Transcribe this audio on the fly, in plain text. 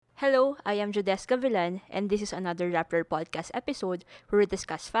Hello, I am Judes Gavilan, and this is another Rappler podcast episode where we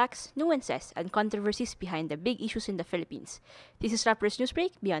discuss facts, nuances, and controversies behind the big issues in the Philippines. This is Rappler's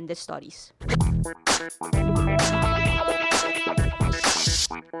Newsbreak, Beyond the Stories.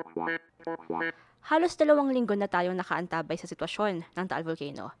 Halos 2 linggo na tayong nakaantabay sa sitwasyon ng Taal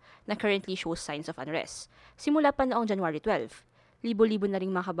Volcano na currently shows signs of unrest. Simula pa noong January 12, libo-libo na ring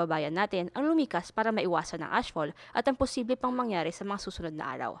mga kababayan natin ang lumikas para maiwasan ang ashfall at ang posible pang mangyari sa mga susunod na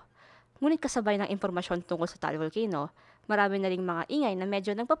araw. Ngunit kasabay ng impormasyon tungkol sa Taal Volcano, marami na ring mga ingay na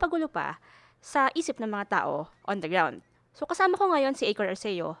medyo nagpapagulo pa sa isip ng mga tao on the ground. So kasama ko ngayon si Acor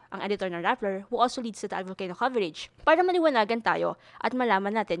Arceo, ang editor ng Rappler who also leads the Taal Volcano coverage, para maliwanagan tayo at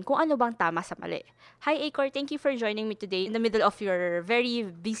malaman natin kung ano bang tama sa mali. Hi Acor, thank you for joining me today in the middle of your very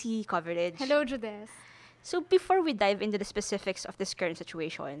busy coverage. Hello, Judes. So before we dive into the specifics of this current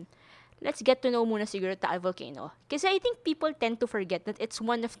situation, let's get to know muna siguro Taal Volcano. Kasi I think people tend to forget that it's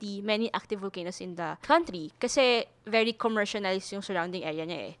one of the many active volcanoes in the country kasi very commercialized yung surrounding area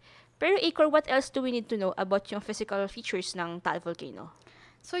niya eh. Pero Acor, what else do we need to know about yung physical features ng Taal Volcano?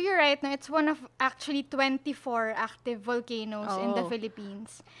 So you're right, no? It's one of actually 24 active volcanoes in the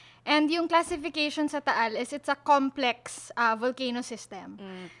Philippines. And yung classification sa Taal is it's a complex volcano system.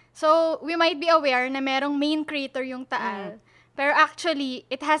 So we might be aware na merong main crater yung Taal. Pero actually,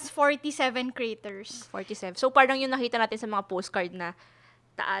 it has 47 craters. 47. So parang yung nakita natin sa mga postcard na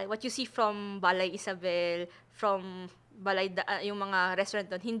Taal, what you see from Balay Isabel, from Balay, yung mga restaurant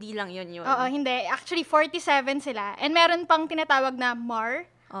doon, hindi lang yun. Oo, hindi. Actually, 47 sila. And meron pang tinatawag na MAR.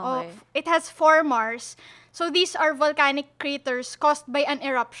 Okay. It has 4 MARs. So these are volcanic craters caused by an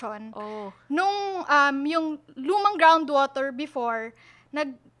eruption. Oh. Nung yung lumang groundwater before,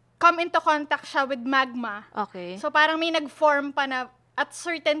 nag-come into contact siya with magma. Okay. So parang may nag-form pa na at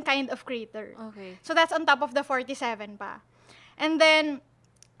certain kind of crater. Okay. So that's on top of the 47 pa. And then,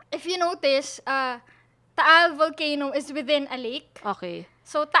 if you notice, Taal Volcano is within a lake. Okay.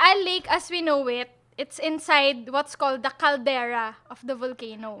 So Taal Lake, as we know it, it's inside what's called the caldera of the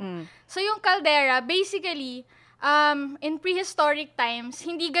volcano. So yung caldera, basically, in prehistoric times,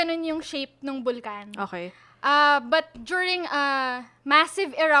 hindi ganun yung shape ng bulkan. Okay. But during a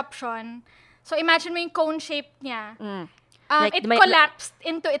massive eruption, so imagine mo yung cone shape niya, Like, it collapsed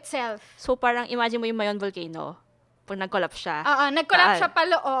into itself. So parang imagine mo yung Mayon Volcano, pag nag-collapse siya. Nag-collapse Taal. siya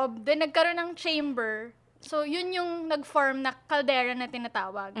paloob, then nagkaroon ng chamber. So, yun yung nag-form na caldera na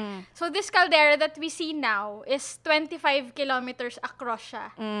tinatawag. So, this caldera that we see now is 25 kilometers across siya.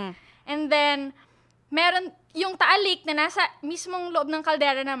 And then, meron yung Taal Lake na nasa mismong loob ng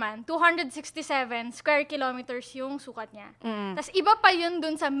caldera naman, 267 square kilometers yung sukat niya. Tapos, iba pa yun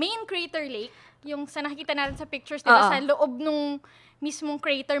dun sa main crater lake, yung sa nakikita natin sa pictures, diba, sa loob nung mismong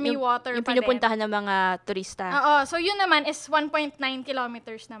crater, may water yung pa din. pinupuntahan ng mga turista. So yun naman is 1.9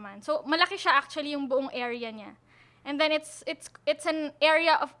 kilometers naman. So malaki siya actually yung buong area niya. And then it's in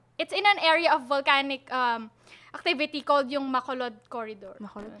an area of volcanic activity called yung Macolod Corridor.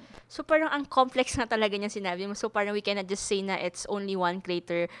 So parang ang complex na talaga niya sinabi mo. So parang we cannot just say na it's only one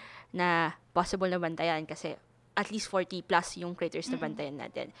crater na possible na bantayan kasi at least 40 plus yung craters na bantayan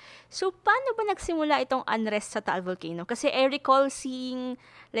natin. So, paano ba nagsimula itong unrest sa Taal Volcano? Kasi I recall seeing,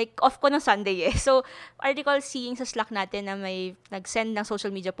 like, off ko ng Sunday eh. So, I recall seeing sa Slack natin na may nag-send ng social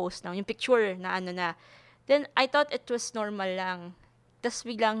media post na yung picture na ano na. Then, I thought it was normal lang. Tapos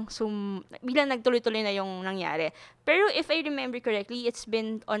biglang nagtuloy-tuloy na yung nangyari. Pero if I remember correctly, it's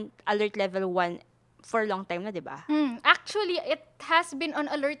been on alert level 1 for a long time na, di ba? Actually, it has been on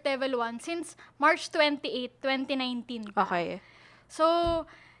alert level 1 since March 28, 2019. Okay. So,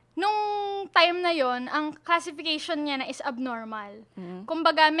 nung time na yon, ang classification niya na is abnormal.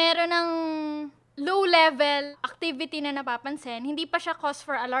 Kumbaga, meron ng low-level activity na napapansin. Hindi pa siya cause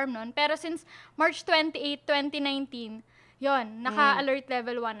for alarm nun. Pero since March 28, 2019, yon, naka-alert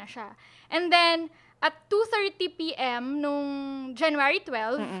level 1 na siya. And then, at 2:30 p.m. nung January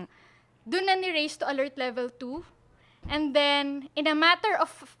 12, doon na ni-raise to alert level 2. And then, in a matter of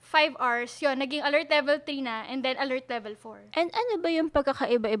 5 hours, yun, naging alert level 3 na, and then alert level 4. And ano ba yung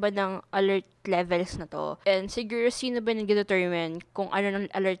pagkakaiba-iba ng alert levels na to? And siguro, sino ba nag-determine kung ano ng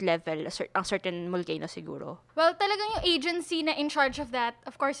alert level ang certain volcano siguro? Well, talagang yung agency na in charge of that,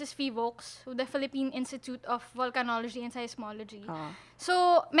 of course, is PHIVOLCS, so the Philippine Institute of Volcanology and Seismology.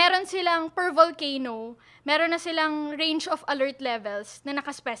 So, meron silang per volcano, meron na silang range of alert levels na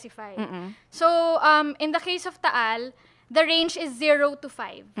nakaspecify. So, in the case of Taal, the range is 0 to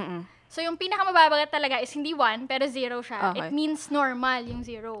 5. So, yung pinakamababa talaga is hindi 1, pero 0 siya. Okay. It means normal yung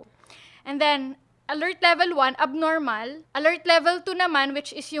 0. And then, Alert level 1, abnormal. Alert level 2 naman,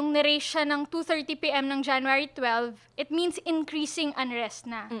 which is yung ni-raise siya ng 2:30 p.m. ng January 12, it means increasing unrest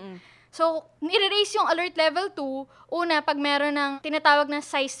na. So, nire-raise yung alert level 2, una, pag meron ng tinatawag na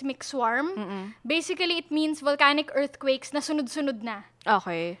seismic swarm. Basically, it means volcanic earthquakes na sunod-sunod na.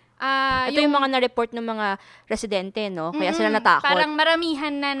 Okay. Ito yung mga na-report ng mga residente, no? Kaya sila natakot. Parang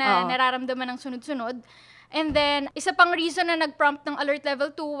maramihan na nararamdaman ng sunod-sunod. And then, isa pang reason na nag-prompt ng alert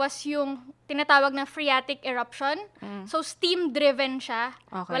level 2 was yung tinatawag na phreatic eruption. So, steam-driven siya.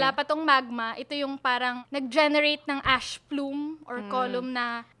 Okay. Wala pa tong magma. Ito yung parang nag-generate ng ash plume or column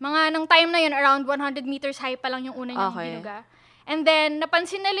na mga nung time na yun, around 100 meters high pa lang yung una niyang binuga. And then,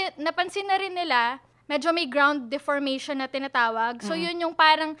 napansin na rin nila, medyo may ground deformation na tinatawag. So, yun yung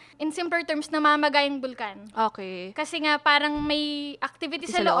parang, in simpler terms, namamaga yung bulkan. Okay. Kasi nga, parang may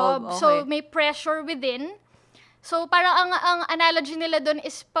activity sa Sa loob. loob, okay. So, may pressure within. So, parang ang analogy nila doon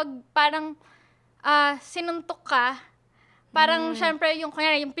is pag parang sinuntok ka, parang syempre yung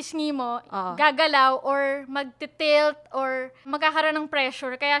pisngi mo, gagalaw or magtitilt or magkakaroon ng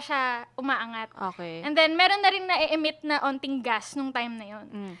pressure, kaya siya umaangat. Okay. And then, meron na rin na-emit na onting gas nung time na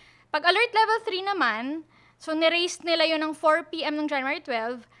yun. Pag alert level 3 naman, so ni-raise nila yun ng 4 p.m. ng January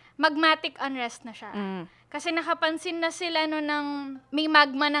 12, magmatic unrest na siya. Kasi nakapansin na sila no ng may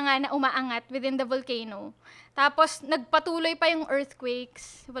magma na nga na umaangat within the volcano. Tapos nagpatuloy pa yung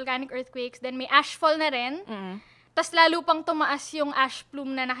earthquakes, volcanic earthquakes, then may ashfall na rin. Tapos lalo pang tumaas yung ash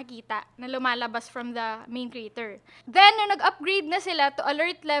plume na nakikita na lumalabas from the main crater. Then, nung nag-upgrade na sila to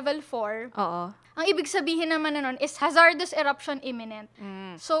alert level 4, ang ibig sabihin naman na nun is hazardous eruption imminent.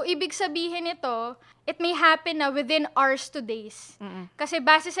 So, ibig sabihin ito, it may happen na within hours to days. Kasi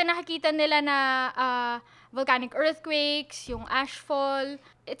base sa nakikita nila na volcanic earthquakes, yung ashfall,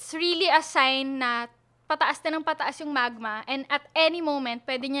 it's really a sign na pataas na ng pataas yung magma, and at any moment,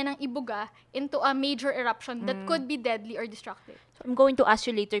 pwede niya nang ibuga into a major eruption that could be deadly or destructive. So, I'm going to ask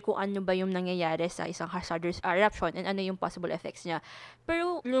you later kung ano ba yung nangyayari sa isang hazardous eruption and ano yung possible effects niya.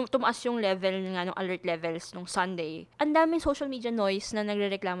 Pero, tumaas yung level nga ng alert levels nung Sunday. Ang daming social media noise na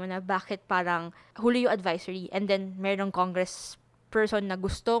nagrereklamo na bakit parang huli yung advisory, and then merong Congress person na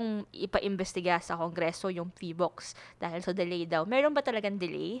gustong ipa-imbestiga sa Kongreso yung PHIVOLCS dahil sa delay daw. Meron ba talagang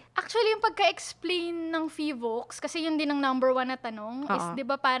delay? Actually, yung pagka-explain ng PHIVOLCS, kasi yun din ang number 1 na tanong, is di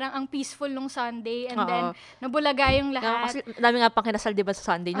ba parang ang peaceful nung Sunday, and then nabulaga yung lahat. Kasi dami nga pang kinasal di ba sa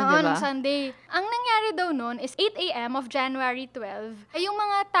Sunday nun, di ba? Nung Sunday. Ang nangyari daw nun is 8 a.m. of January 12, ay yung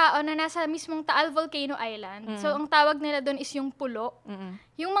mga tao na nasa mismong Taal Volcano Island, so ang tawag nila dun is yung pulo.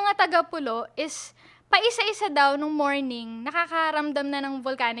 Yung mga taga-pulo is paisa-isa daw nung morning, nakakaramdam na ng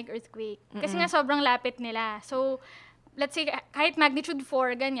volcanic earthquake. Kasi nga sobrang lapit nila. So, let's say, kahit magnitude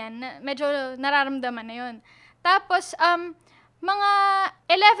 4, ganyan, medyo nararamdaman na yun. Tapos, mga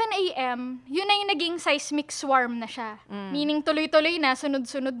 11 a.m., yun na yung naging seismic swarm na siya. Meaning, tuloy-tuloy na,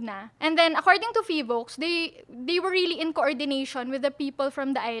 sunod-sunod na. And then, according to PHIVOLCS, they were really in coordination with the people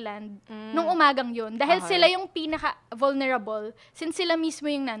from the island nung umagang yun. Dahil sila yung pinaka-vulnerable, since sila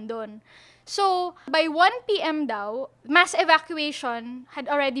mismo yung nandun. So, by 1 p.m. daw, mass evacuation had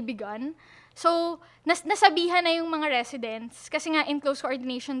already begun. So, nasabihan na yung mga residents kasi nga in close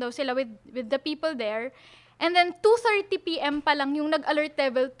coordination daw sila with the people there. And then, 2:30 p.m. pa lang yung nag-alert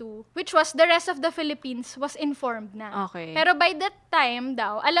level 2, which was the rest of the Philippines was informed na. Okay. Pero by that time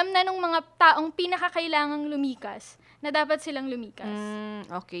daw, alam na nung mga taong pinakakailangang lumikas na dapat silang lumikas.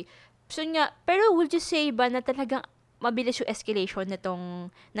 Okay. So nga, pero would you say ba na talagang mabilis yung escalation nitong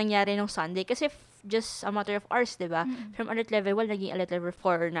nangyari nung Sunday? Kasi just a matter of hours, diba? From alert level 1, naging alert level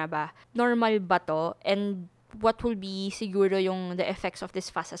 4 na ba? Normal ba to? And what will be siguro yung the effects of this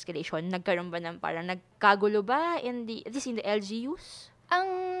fast escalation? Nagkaroon ba ng parang nagkagulo ba at least in the LGUs? Ang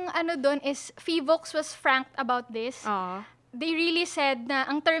ano doon is, PHIVOLCS was frank about this. They really said na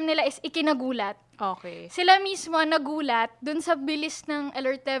ang term nila is ikinagulat. Okay. Sila mismo nagulat dun sa bilis ng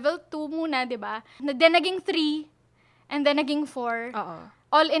alert level 2 muna, diba? Then naging 3, and then naging 4.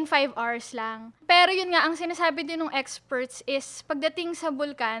 All in 5 hours lang. Pero yun nga, ang sinasabi din ng experts is, pagdating sa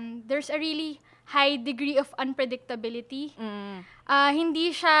bulkan, there's a really high degree of unpredictability.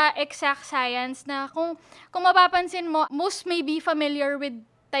 Hindi siya exact science na kung mapapansin mo, most may be familiar with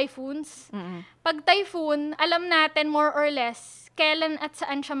typhoons. Pag typhoon, alam natin more or less kailan at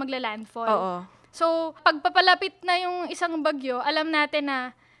saan siya magla-landfall. So, pag papalapit na yung isang bagyo, alam natin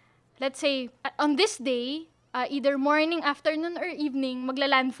na, let's say, on this day, either morning, afternoon, or evening,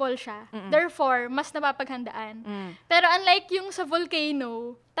 magla-landfall siya. Therefore, mas napapaghandaan. Pero unlike yung sa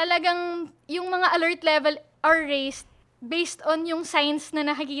volcano, talagang yung mga alert level are raised based on yung signs na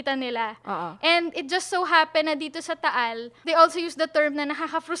nakikita nila. Oo. And it just so happened na dito sa Taal, they also use the term na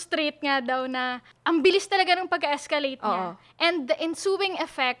nakaka-frustrate nga daw na ang bilis talaga ng pag-escalate niya. Oo. And the ensuing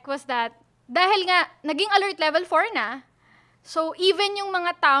effect was that dahil nga naging alert level 4 na, so even yung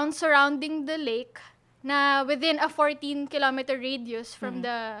mga towns surrounding the lake na within a 14-kilometer radius from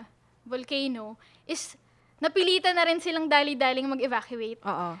the volcano is napilitan na rin silang dali-daling mag-evacuate.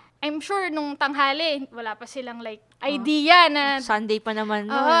 Oo. I'm sure nung tanghali, wala pa silang like idea na Sunday pa naman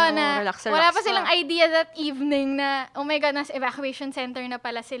no. na Relax. wala pa silang idea that evening na oh my God, nasa evacuation center na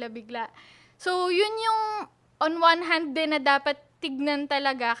pala sila bigla. So yun yung on one hand din na dapat tignan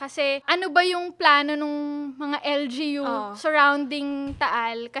talaga kasi ano ba yung plano nung mga LGU surrounding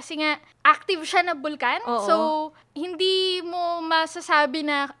Taal kasi nga active siya na bulkan. Oo. So hindi mo masasabi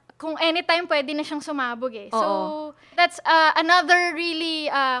na kung anytime pwede na siyang sumabog eh. So that's another really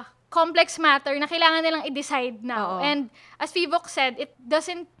complex matter na kailangan nilang i-decide now. Oo. And as Fivox said, it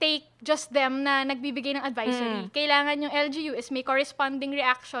doesn't take just them na nagbibigay ng advisory. Kailangan yung LGU is may corresponding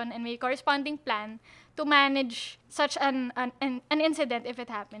reaction and may corresponding plan to manage such an incident if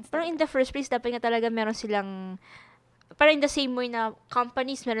it happens. Pero in the first place, dapat nga talaga meron silang, parang in the same way na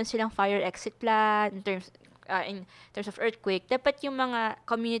companies, meron silang fire exit plan in terms of earthquake. Dapat yung mga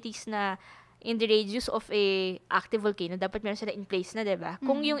communities na in the radius of a active volcano, dapat meron sila in place na, 'di ba?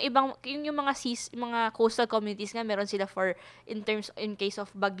 Kung yung yung mga coastal communities nga meron sila for in case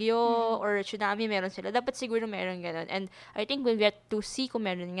of bagyo or tsunami, meron sila. Dapat siguro meron ganun. And I think we'll get to see kung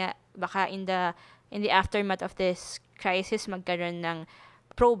meron nga baka in the aftermath of this crisis magkaroon ng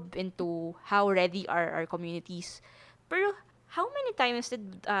probe into how ready are our communities. Pero how many times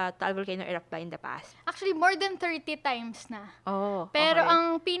did Taal Volcano erupt in the past? Actually, more than 30 times na. Oh, Pero okay.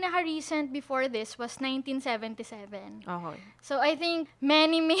 ang pinaka-recent before this was 1977. Okay. So I think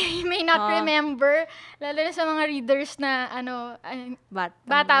many may not remember, lalo na sa mga readers na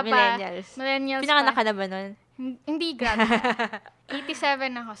bata pa. Millennials Pinanganak pa. ka na ba nun? Hindi, grabe.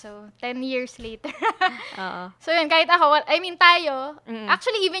 87 ako, so 10 years later. Oo. So yun, kahit ako, tayo,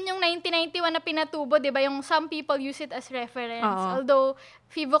 actually even yung 1991 na pinatubo, di ba, yung some people use it as reference. Although,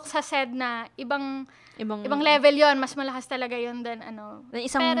 Fivox has said na ibang level yon, mas malakas talaga yon than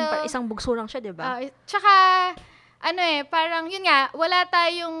Isang bugso lang siya, di ba? Tsaka, parang yun nga, wala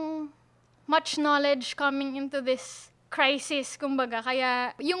tayong much knowledge coming into this crisis, kumbaga.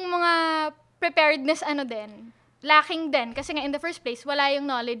 Kaya, yung mga preparedness lacking din. Kasi nga, in the first place, wala yung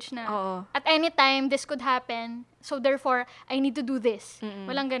knowledge na at any time, this could happen. So, therefore, I need to do this.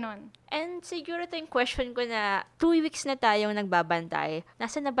 Walang ganon. And siguro ito yung question ko na 2 weeks na tayong nagbabantay.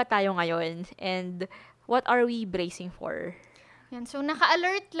 Nasaan na ba tayo ngayon? And what are we bracing for? Yan. So,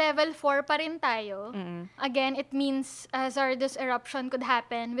 naka-alert level 4 pa rin tayo. Again, it means hazardous eruption could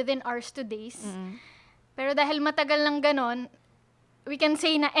happen within hours to days. Pero dahil matagal lang ganon, we can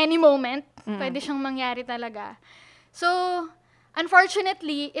say na any moment, pwede siyang mangyari talaga. So,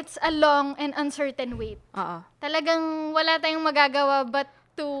 unfortunately, it's a long and uncertain wait. Talagang wala tayong magagawa but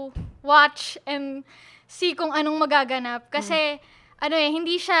to watch and see kung anong magaganap. Kasi,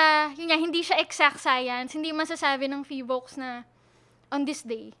 hindi siya exact science. Hindi masasabi ng Fivox na on this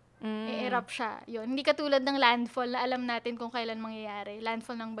day, i-erupt siya. Yun. Hindi katulad ng landfall na alam natin kung kailan mangyayari.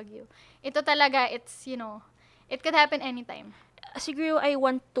 Landfall ng bagyo. Ito talaga, it's, it could happen anytime. Siguro I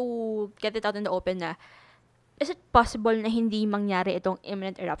want to get it out in the open na, is it possible na hindi mangyari itong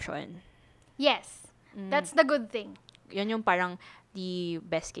imminent eruption? Yes. That's the good thing. Yun yung parang the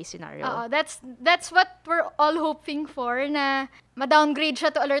best case scenario. That's what we're all hoping for, na ma-downgrade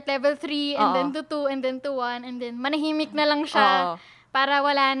siya to alert level 3 and then to 2 and then to 1 and then manahimik na lang siya para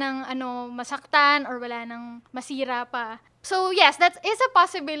wala nang masaktan or wala nang masira pa. So yes, that is a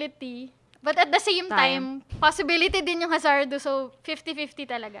possibility. But at the same time, possibility din yung hazardo. So, 50-50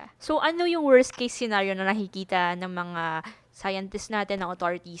 talaga. So, ano yung worst case scenario na nakikita ng mga scientists natin, ng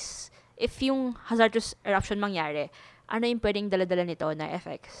authorities, if yung hazardous eruption mangyari? Ano yung pwedeng dala-dala nito na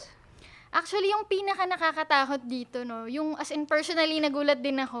effects? Actually, yung pinaka nakakatakot dito, yung as in personally, nagulat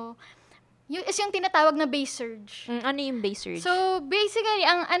din ako, is yung tinatawag na base surge. Ano yung base surge? So, basically,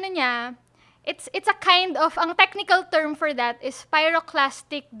 ang niya, it's a kind of, ang technical term for that is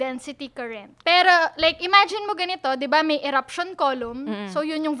pyroclastic density current. Pero, like, imagine mo ganito, di ba, may eruption column, so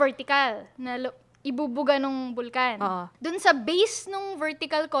yun yung vertical, na ibubuga ng bulkan. Dun sa base ng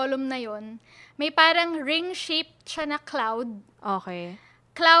vertical column na yun, may parang ring-shaped siya na cloud. Okay.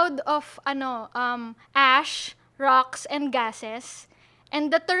 Cloud of, ash, rocks, and gases. And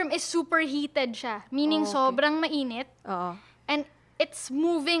the term is superheated siya, meaning sobrang mainit. And it's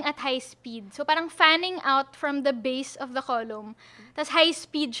moving at high speed. So, parang fanning out from the base of the column. Tapos, high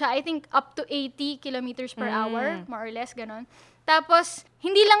speed siya. I think up to 80 kilometers per hour, more or less, ganon. Tapos,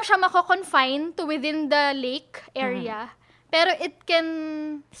 hindi lang siya mako-confine to within the lake area, pero it can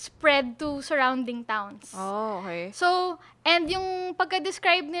spread to surrounding towns. Oh, okay. So, and yung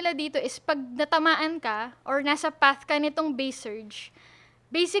pagka-describe nila dito is pag natamaan ka or nasa path ka nitong base surge,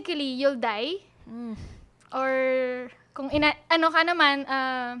 basically, you'll die. Or kung ano ka naman,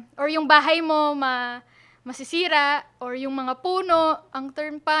 or yung bahay mo masisira, or yung mga puno, ang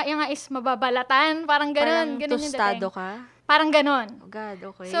term pa, yung nga is mababalatan, parang ganon. Parang ganon yung tostado dating. ka? Parang ganon. Oh God,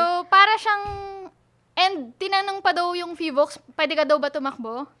 okay. So, para siyang, and tinanong pa daw yung Fivox, pwede ka daw ba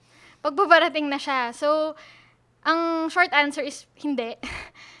tumakbo? Pagbabarating na siya. So, ang short answer is hindi.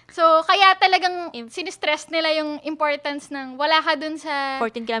 So, kaya talagang sinistress nila yung importance ng wala ka dun sa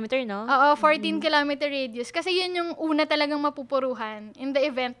 14 kilometer, no? Oo, 14 kilometer radius. Kasi yun yung una talagang mapupuruhan in the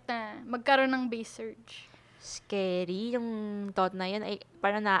event na magkaroon ng base surge. Scary. Yung thought na yun, ay,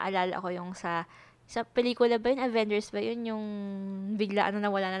 parang naaalala ko yung sa pelikula ba yun? Avengers ba yun? Yung bigla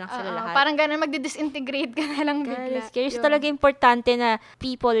nawala na lang sila lahat. Parang ganun, magdi-disintegrate ka na lang bigla. Scary. So, talaga importante na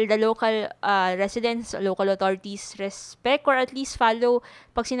people, the local residents, local authorities, respect or at least follow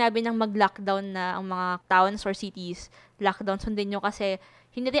pag sinabi ng mag-lockdown na ang mga towns or cities, lockdown, sundin nyo kasi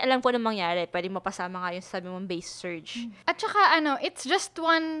hindi rin alam kung anong mangyari. Pwede mapasama nga yung sabi mong base surge. At saka, it's just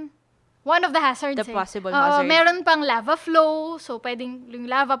one of the hazards. The possible hazard. Meron pang lava flow, so pwedeng yung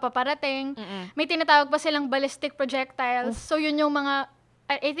lava paparating. May tinatawag pa silang ballistic projectiles. So yun yung mga,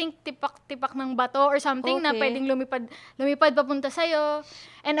 I think, tipak-tipak ng bato or something na pwedeng lumipad papunta sa'yo.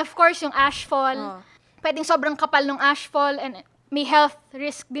 And of course, yung ashfall. Pwedeng sobrang kapal ng ashfall and may health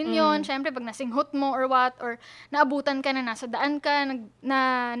risk din yun. Siyempre, pag nasinghot mo or what, or naabutan ka na nasa daan ka,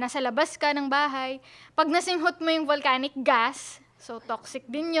 nasa labas ka ng bahay. Pag nasinghot mo yung volcanic gas, so, toxic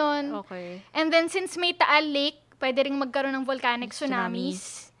din yun. Okay. And then, since may Taal Lake, pwede rin magkaroon ng volcanic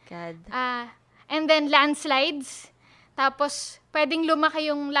tsunamis. God. And then, landslides. Tapos, pwedeng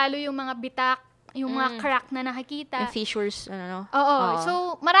lumaki lalo yung mga bitak, yung mga crack na nakikita. Yung fissures, Oo. So,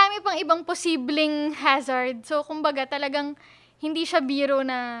 marami pang ibang posibleng hazard. So, kumbaga, talagang hindi siya biro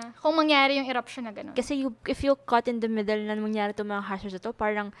na kung mangyari yung eruption na gano'n. Kasi if you caught in the middle na mangyari itong mga hazards ito,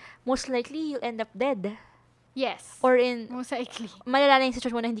 parang most likely you'll end up dead. Yes. Or in, most likely. malala na yung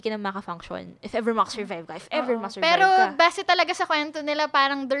situation mo na hindi ka na makafunction. If ever makasurvive ka. If ever makasurvive Pero, ka. base talaga sa kwento nila,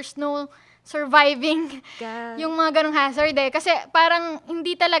 parang there's no surviving God. yung mga ganong hazard eh. Kasi parang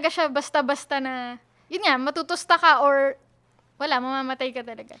hindi talaga siya basta-basta na, yun nga, matutusta ka or wala, mamamatay ka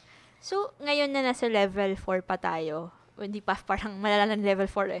talaga. So, ngayon na nasa level 4 pa tayo, hindi pa parang malala na level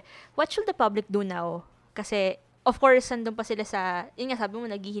 4 eh. What should the public do now? Kasi, of course, nandun pa sila sa, yun nga sabi mo,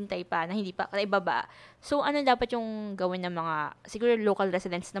 naghihintay pa, na hindi pa, na ibaba. So, ano dapat yung gawin ng mga, siguro local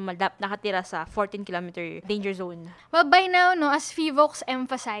residents na nakatira sa 14-kilometer danger zone? Well, by now, as Fivox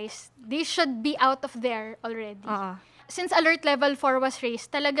emphasized, they should be out of there already. Since alert level 4 was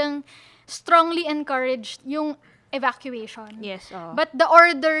raised, talagang strongly encouraged yung evacuation. Yes. But the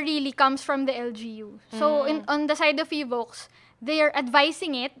order really comes from the LGU. So, on the side of Fivox, they are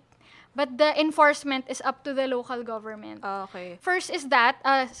advising it, but the enforcement is up to the local government. Okay. First is that,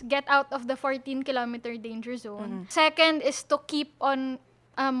 get out of the 14-kilometer danger zone. Second is to keep on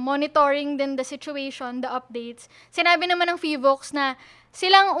monitoring din the situation, the updates. Sinabi naman ng Fivox na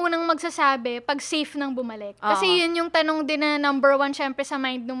silang unang magsasabi pag safe nang bumalik. Kasi yun yung tanong din na number one syempre sa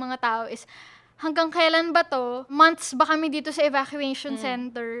mind ng mga tao is, hanggang kailan ba to? Months ba kami dito sa evacuation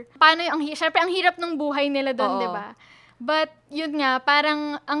center? Paano yung, syempre ang hirap ng buhay nila doon, di ba? But, yun nga,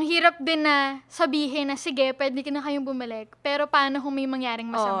 parang ang hirap din na sabihin na, sige, pwede na kayong bumalik. Pero paano kung may mangyaring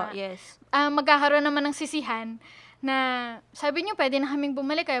masama? Yes. Magkakaroon naman ng sisihan na sabi nyo, pwede na kaming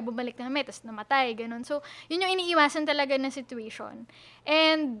bumalik, kaya bumalik na kami, tapos namatay, ganun. So, yun yung iniiwasan talaga na situation.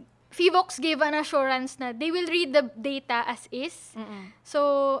 And, Fivox gave an assurance na they will read the data as is.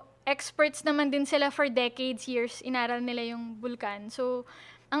 So, experts naman din sila for decades, years, inaral nila yung vulkan. So,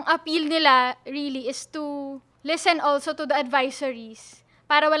 ang appeal nila really is to listen also to the advisories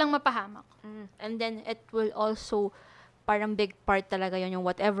para walang mapahamak. And then, it will also, parang big part talaga yun, yung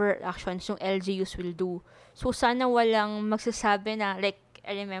whatever actions yung LGUs will do. So, sana walang magsasabi na, like,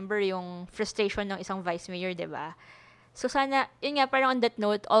 I remember yung frustration ng isang vice mayor, diba? So, sana, yun nga, parang on that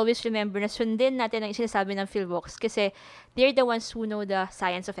note, always remember na sundin natin ang sinasabi ng Fivox kasi they're the ones who know the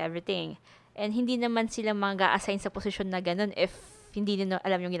science of everything. And hindi naman sila mag-a-assign sa posisyon na ganun if hindi nila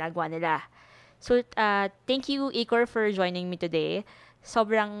alam yung ginagawa nila. So, thank you, Icor, for joining me today.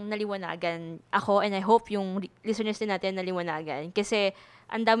 Sobrang naliwanagan ako and I hope yung listeners din natin naliwanagan. Kasi,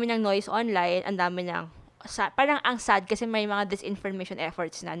 ang dami ng noise online, ang dami ng parang ang sad kasi may mga disinformation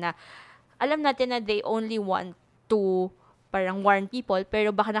efforts na alam natin na they only want to parang warn people,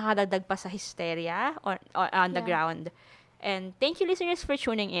 pero baka nakadagdag pa sa hysteria on the Yeah. ground. And thank you, listeners, for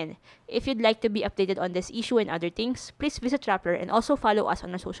tuning in. If you'd like to be updated on this issue and other things, please visit Rappler and also follow us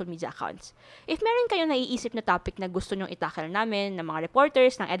on our social media accounts. If meron kayong naiisip na topic na gusto nyong itakal namin, ng mga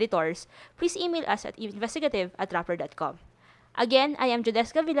reporters, ng editors, please email us at investigative@rappler.com. Again, I am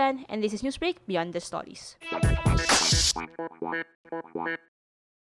Jodeska Villan, and this is Newsbreak Beyond the Stories.